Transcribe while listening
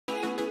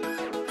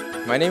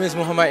My name is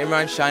Muhammad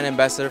Imran, Shine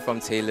Ambassador from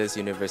Taylor's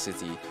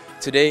University.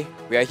 Today,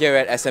 we are here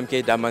at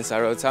SMK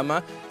Damansara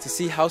Utama to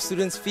see how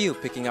students feel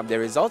picking up their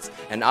results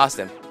and ask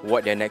them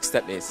what their next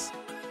step is.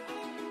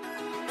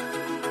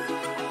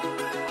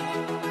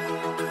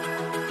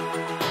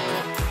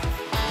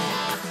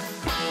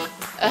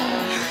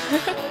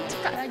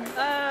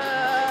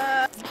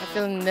 I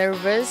feel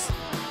nervous.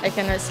 I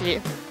cannot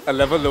sleep. A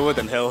level lower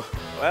than hell.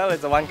 Well,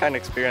 it's a one-kind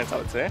experience, I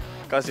would say,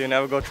 because you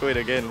never go through it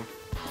again.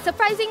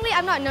 Surprisingly,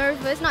 I'm not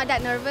nervous, not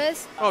that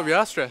nervous. Oh, we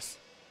are stressed.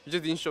 You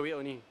just didn't show it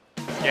only.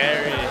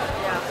 Scary.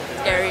 Yeah,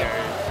 scary.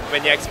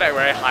 When you expect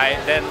very high,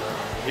 then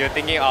you're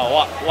thinking,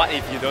 oh, what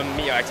if you don't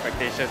meet your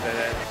expectations? And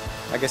then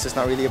I guess it's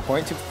not really a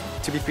point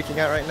to be freaking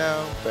out right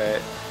now,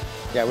 but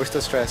yeah, we're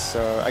still stressed,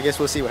 so I guess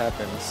we'll see what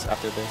happens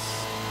after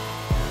this.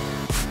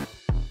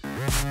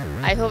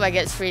 I hope I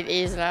get straight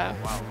A's lah.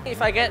 Wow.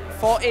 If I get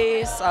 4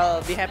 A's,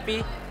 I'll be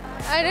happy.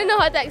 I don't know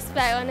what to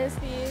expect,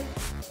 honestly.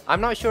 I'm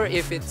not sure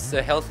if it's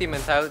a healthy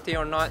mentality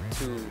or not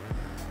to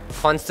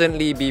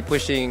constantly be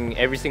pushing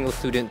every single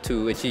student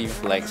to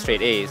achieve like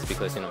straight A's,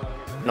 because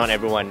not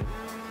everyone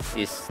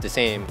is the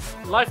same.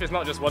 life is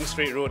not just one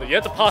straight road. You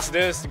have to pass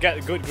this,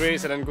 get good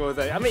grades, and then go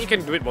there. I mean, you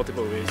can do it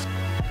multiple ways.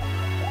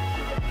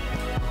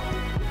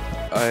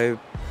 I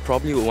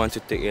probably would want to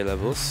take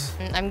A-levels.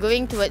 I'm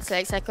going towards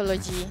like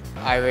psychology.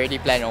 I already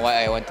plan on what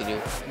I want to do.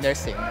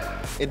 Nursing.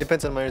 It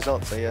depends on my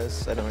results, I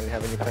guess. I don't really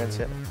have any plans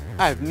yet.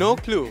 I have no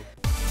clue.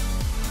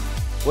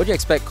 What do you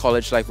expect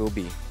college life will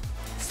be?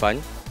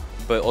 Fun,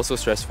 but also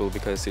stressful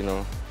because,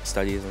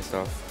 studies and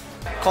stuff.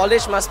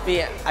 College must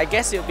be, I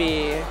guess it'll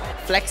be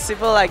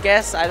flexible, I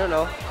don't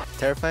know.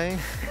 Terrifying?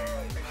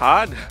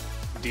 Hard,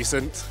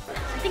 decent.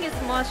 I think it's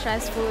more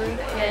stressful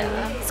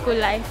than school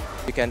life.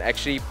 You can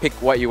actually pick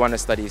what you want to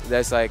study.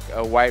 There's like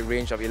a wide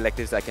range of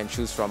electives I can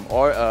choose from,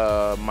 or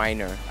a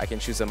minor. I can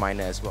choose a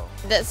minor as well.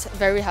 That's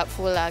very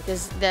helpful lah,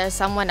 because there's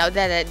someone out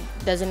there that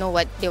doesn't know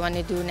what they want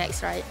to do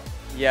next, right?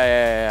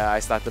 Yeah. I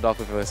started off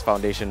with a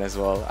foundation as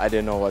well. I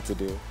didn't know what to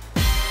do.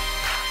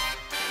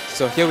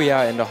 So here we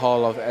are in the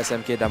hall of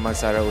SMK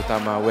Damansara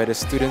Utama, where the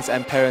students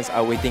and parents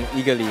are waiting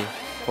eagerly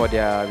for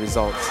their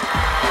results.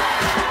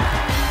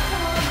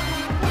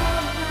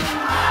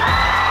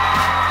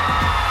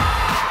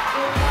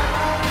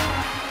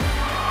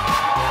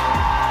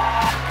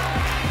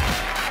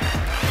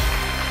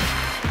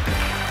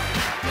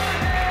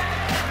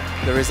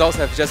 The results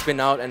have just been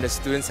out and the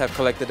students have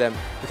collected them.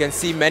 You can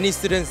see many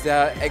students, they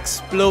are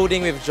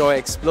exploding with joy,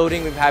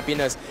 exploding with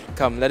happiness.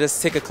 Come, let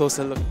us take a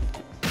closer look.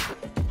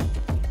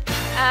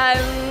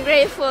 I'm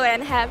grateful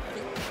and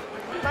happy.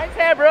 Nice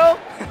hair, bro.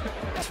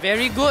 It's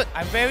very good.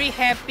 I'm very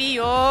happy,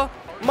 yo.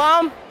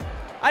 Mom,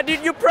 I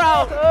did you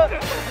proud.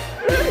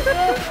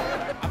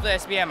 After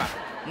SPM,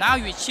 now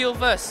you chill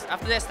first.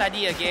 After that,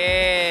 study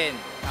again.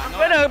 I'm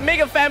gonna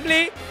make a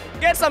family,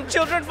 get some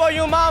children for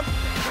you, Mom.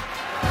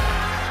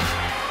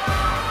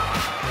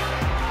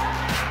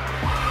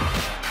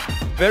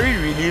 Very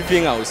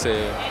relieving, I would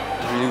say.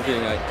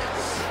 Relieving.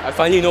 I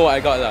finally know what I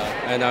got lah,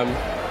 and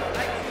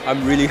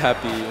I'm really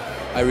happy.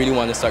 I really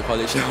want to start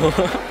college now.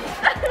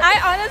 I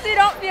honestly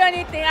don't feel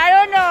anything. I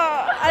don't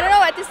know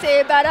what to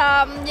say, but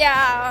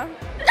yeah.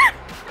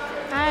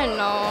 I don't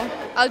know.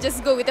 I'll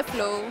just go with the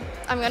flow.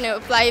 I'm gonna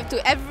apply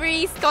to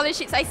every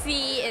scholarships I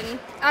see, and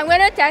I'm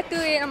gonna tattoo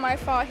it on my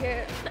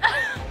forehead.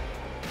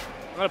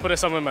 I'm gonna put it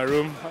somewhere in my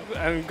room.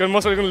 I'm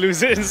most likely gonna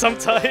lose it in some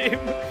time.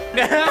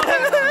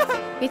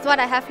 With what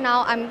I have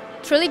now, I'm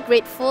truly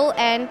grateful,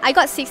 and I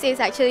got 6 A's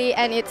actually,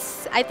 and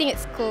I think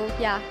it's cool.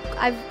 Yeah,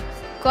 I've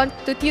gone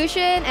to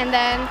tuition and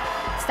then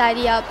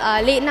study up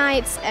late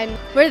nights, and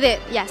worth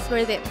it. Yes,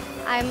 worth it.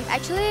 I'm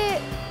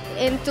actually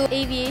into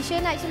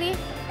aviation actually.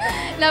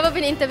 Never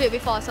been interviewed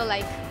before, so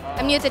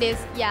I'm new to this.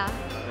 Yeah.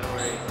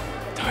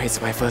 Oh, it's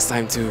my first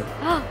time too.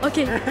 Oh,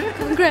 okay.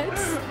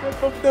 Congrats. We're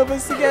both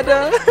nervous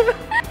together.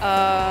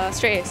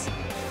 Straight A's.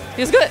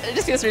 Feels good. It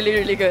just feels really,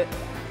 really good.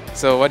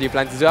 So what do you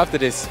plan to do after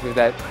this with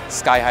that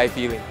sky-high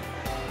feeling?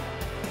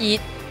 Eat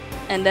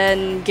and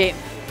then game,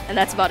 and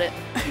that's about it.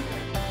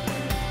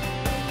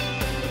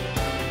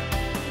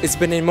 It's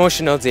been an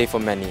emotional day for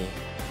many.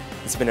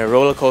 It's been a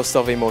roller coaster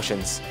of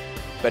emotions.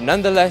 But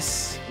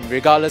nonetheless,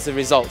 regardless of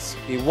results,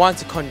 we want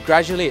to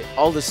congratulate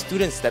all the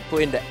students that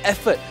put in the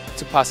effort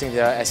to passing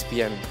their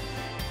SPM.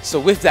 So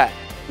with that,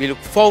 we look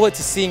forward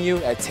to seeing you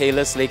at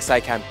Taylor's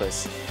Lakeside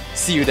Campus.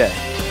 See you there.